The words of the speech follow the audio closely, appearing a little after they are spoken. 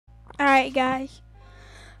Alright guys,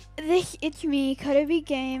 it's me, Could Be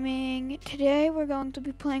Gaming. Today we're going to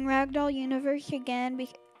be playing Ragdoll Universe again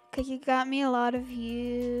because you got me a lot of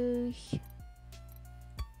views.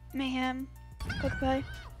 Mayhem, click play.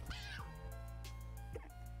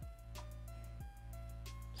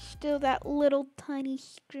 Still that little tiny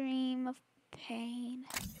scream of pain.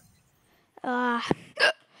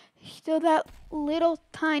 Still that little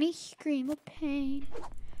tiny scream of pain.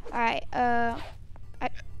 Alright,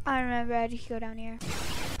 I remember I just go down here.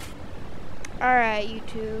 Alright,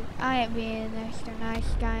 YouTube. I ain't being Mr. Nice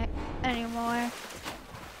Guy anymore.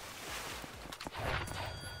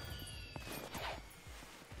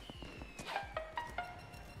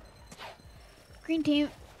 Green team.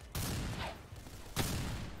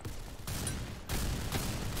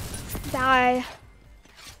 Die.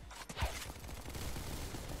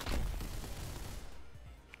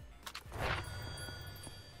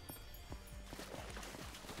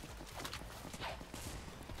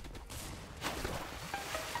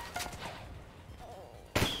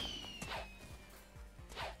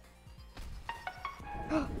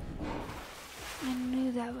 I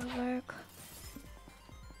knew that would work.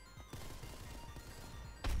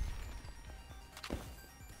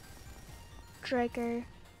 Striker.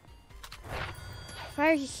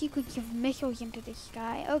 Fires a sequence of missiles into the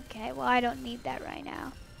sky. Okay, well I don't need that right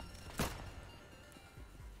now.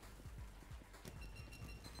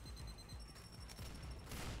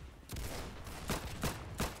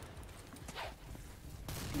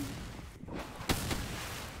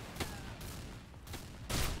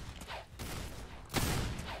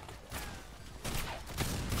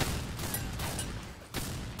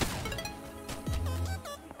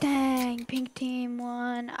 Dang, pink team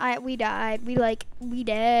won. We died. We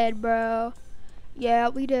dead, bro. Yeah,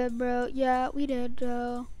 we did, bro. Yeah, we did,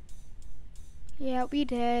 bro. Yeah, we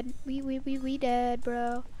did. We dead,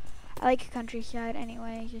 bro. I like countryside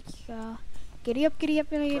anyway. Let's go. Giddy up, giddy up,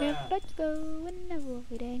 giddy up. Let's go. Whenever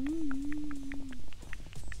we day.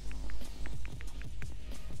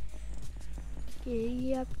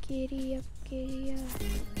 Giddy up, giddy up, giddy up.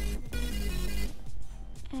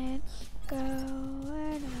 Let's go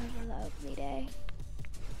and have a lovely day.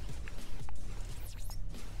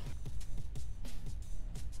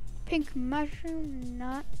 Pink mushroom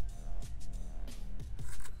not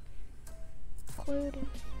included.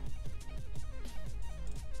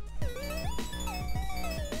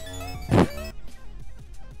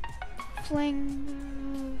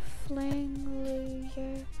 Fling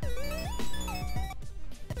loser.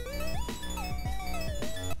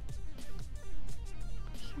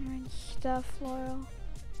 Stuff, Laurel.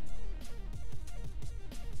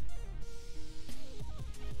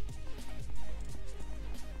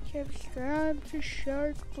 Subscribe to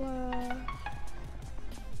Shark Club.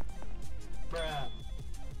 Bruh.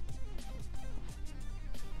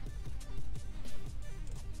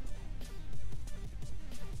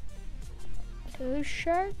 To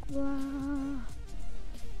Shark Club.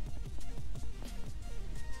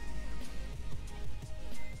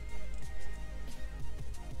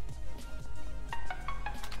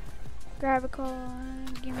 Grab a cola,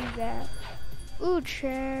 give me that. Ooh,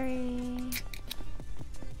 cherry.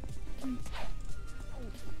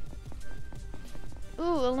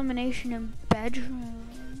 Ooh, elimination in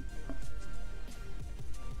bedroom.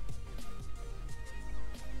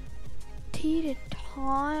 T to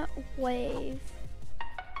taunt wave.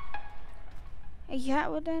 Is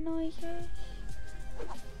that what that noise is?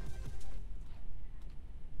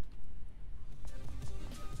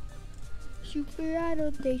 Super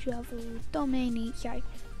Idol Deja Vu, Domain sorry.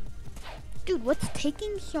 Dude, what's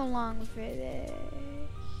taking so long for this?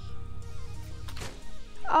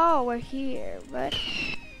 Oh, we're here, but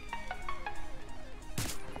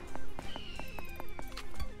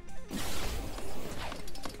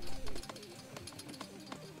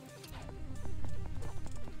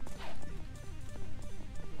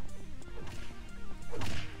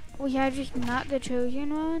we are just not the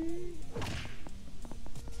chosen one.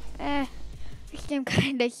 This game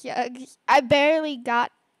kinda sucks. I barely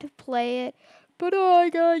got to play it, but oh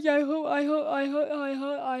guys, I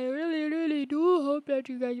really do hope that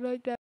you guys like that.